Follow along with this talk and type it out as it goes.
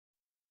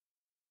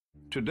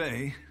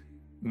Today,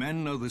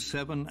 men know the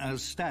seven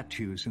as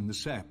statues in the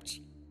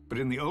septs, but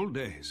in the old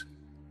days,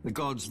 the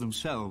gods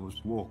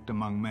themselves walked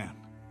among men.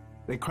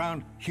 They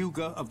crowned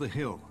Hugo of the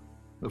Hill,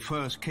 the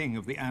first king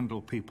of the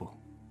Andal people,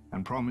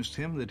 and promised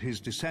him that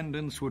his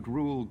descendants would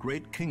rule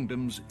great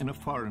kingdoms in a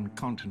foreign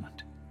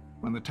continent.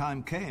 When the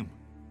time came,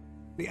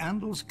 the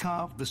Andals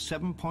carved the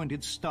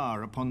seven-pointed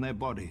star upon their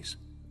bodies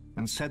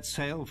and set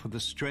sail for the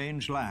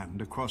strange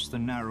land across the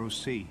narrow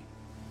sea,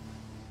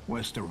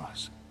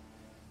 Westeros.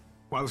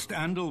 Whilst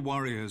Andal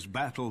warriors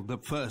battled the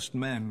first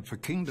men for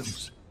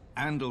kingdoms,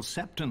 Andal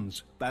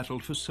septons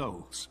battled for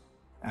souls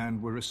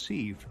and were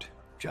received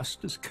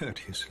just as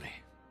courteously.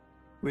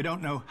 We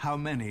don't know how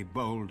many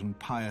bold and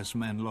pious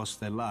men lost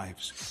their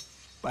lives,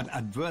 but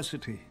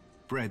adversity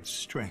bred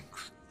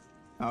strength.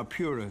 Our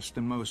purest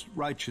and most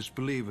righteous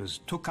believers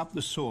took up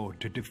the sword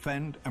to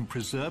defend and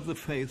preserve the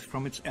faith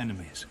from its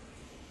enemies.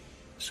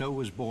 So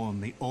was born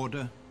the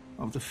Order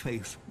of the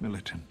Faith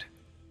Militant.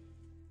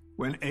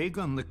 When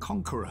Aegon the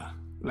Conqueror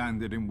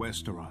landed in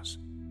Westeros,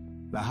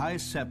 the High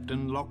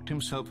Septon locked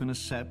himself in a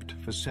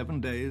sept for 7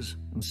 days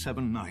and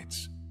 7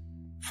 nights.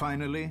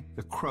 Finally,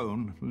 the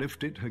crone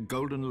lifted her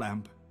golden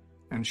lamp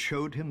and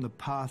showed him the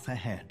path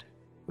ahead.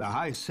 The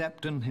High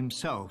Septon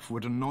himself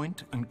would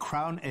anoint and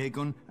crown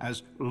Aegon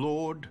as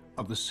Lord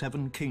of the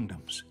Seven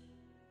Kingdoms,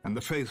 and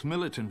the Faith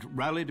Militant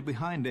rallied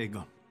behind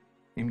Aegon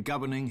in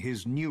governing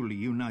his newly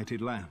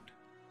united land.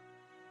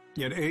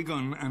 Yet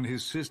Aegon and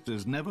his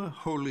sisters never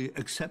wholly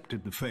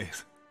accepted the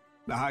faith.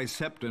 The High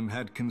Septon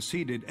had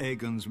conceded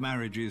Aegon's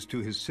marriages to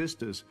his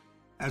sisters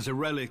as a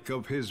relic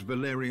of his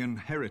Valyrian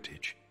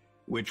heritage,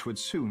 which would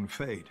soon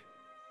fade.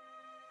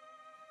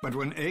 But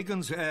when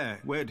Aegon's heir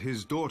wed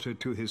his daughter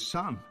to his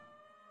son,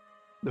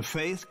 the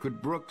faith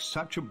could brook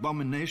such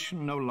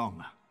abomination no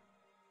longer.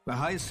 The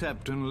High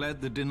Septon led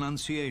the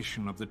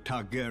denunciation of the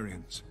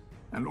Targaryens,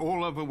 and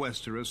all over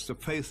Westeros the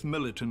Faith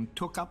Militant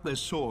took up their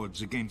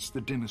swords against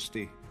the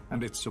dynasty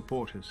and its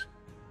supporters.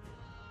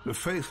 The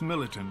Faith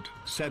Militant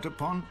set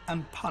upon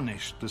and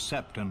punished the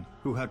Septon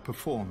who had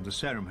performed the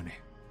ceremony.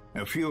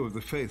 A few of the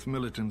Faith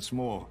Militant's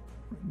more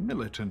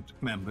militant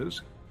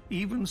members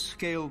even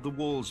scaled the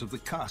walls of the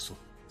castle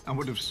and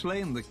would have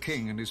slain the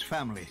king and his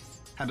family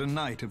had a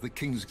knight of the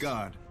King's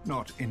Guard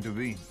not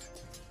intervened.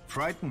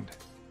 Frightened,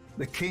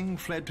 the king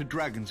fled to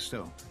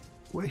Dragonstone,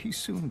 where he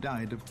soon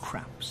died of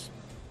cramps.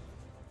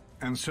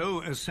 And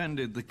so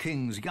ascended the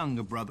king's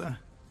younger brother,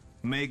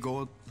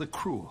 Maegor the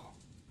Cruel.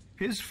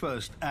 His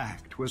first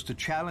act was to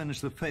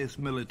challenge the Faith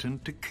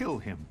Militant to kill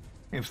him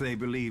if they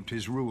believed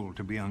his rule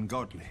to be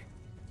ungodly.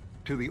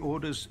 To the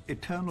Order's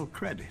eternal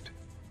credit,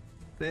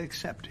 they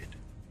accepted.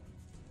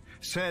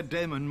 Ser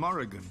Daemon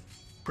Morrigan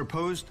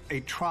proposed a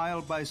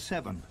trial by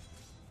 7,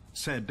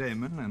 Ser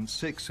Daemon and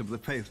 6 of the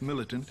Faith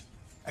Militant,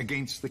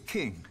 against the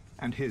king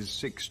and his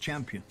 6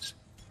 champions.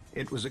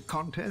 It was a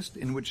contest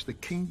in which the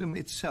kingdom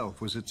itself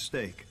was at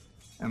stake,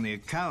 and the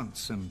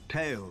accounts and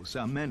tales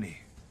are many.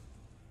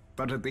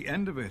 But at the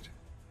end of it,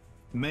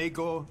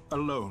 Maegor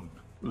alone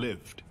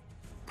lived,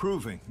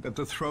 proving that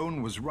the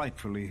throne was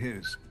rightfully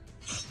his.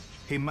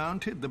 He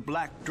mounted the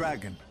Black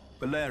Dragon,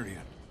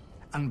 Balerion,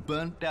 and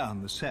burnt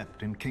down the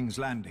Sept in King's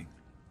Landing,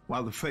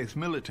 while the Faith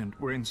Militant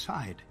were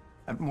inside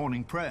at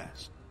morning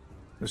prayers.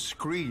 The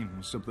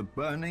screams of the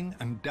burning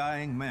and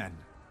dying men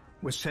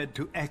were said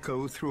to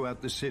echo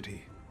throughout the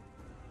city.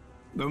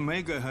 Though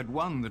Maegor had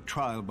won the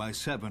trial by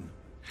 7,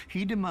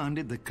 he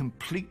demanded the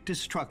complete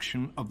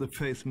destruction of the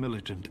Faith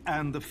Militant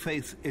and the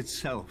faith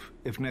itself,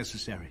 if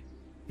necessary.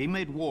 He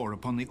made war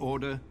upon the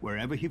Order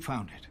wherever he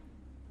found it.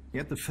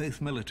 Yet the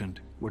Faith Militant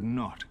would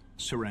not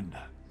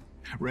surrender,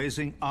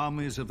 raising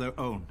armies of their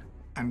own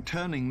and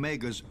turning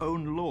Maegor's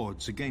own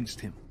lords against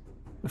him.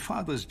 The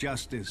Father's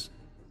justice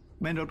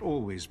may not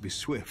always be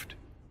swift,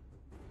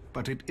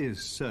 but it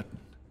is certain.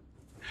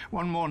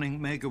 One morning,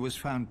 Maegor was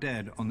found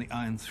dead on the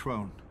Iron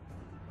Throne.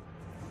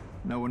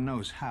 No one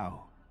knows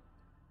how.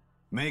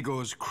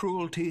 Maegor's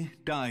cruelty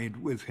died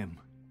with him.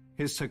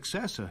 His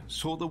successor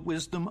saw the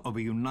wisdom of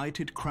a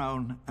united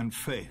crown and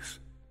faith,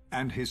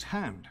 and his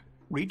hand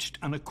reached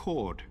an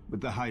accord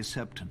with the High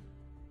Septon.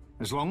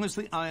 As long as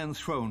the Iron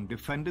Throne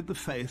defended the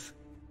faith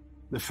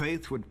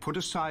would put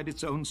aside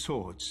its own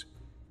swords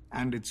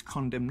and its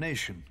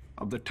condemnation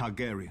of the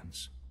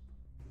Targaryens.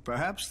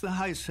 Perhaps the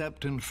High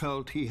Septon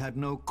felt he had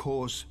no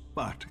course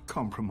but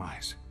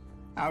compromise.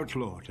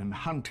 Outlawed and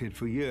hunted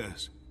for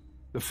years,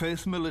 the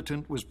Faith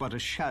Militant was but a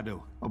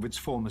shadow of its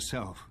former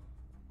self.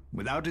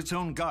 Without its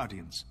own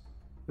guardians,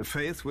 the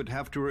faith would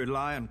have to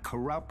rely on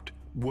corrupt,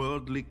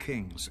 worldly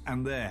kings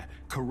and their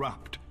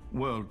corrupt,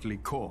 worldly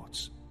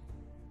courts.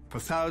 For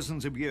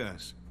thousands of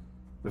years,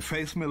 the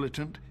Faith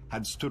Militant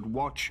had stood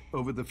watch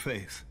over the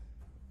faith.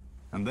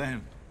 And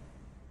then,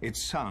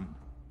 its sun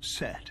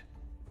set.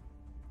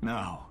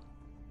 Now,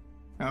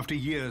 after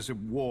years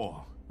of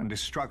war and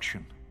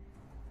destruction,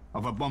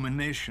 of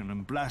abomination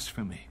and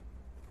blasphemy,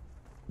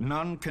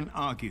 none can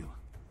argue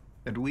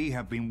that we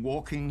have been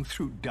walking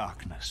through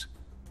darkness.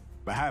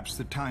 Perhaps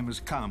the time has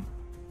come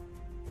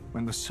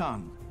when the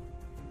sun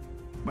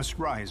must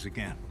rise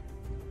again.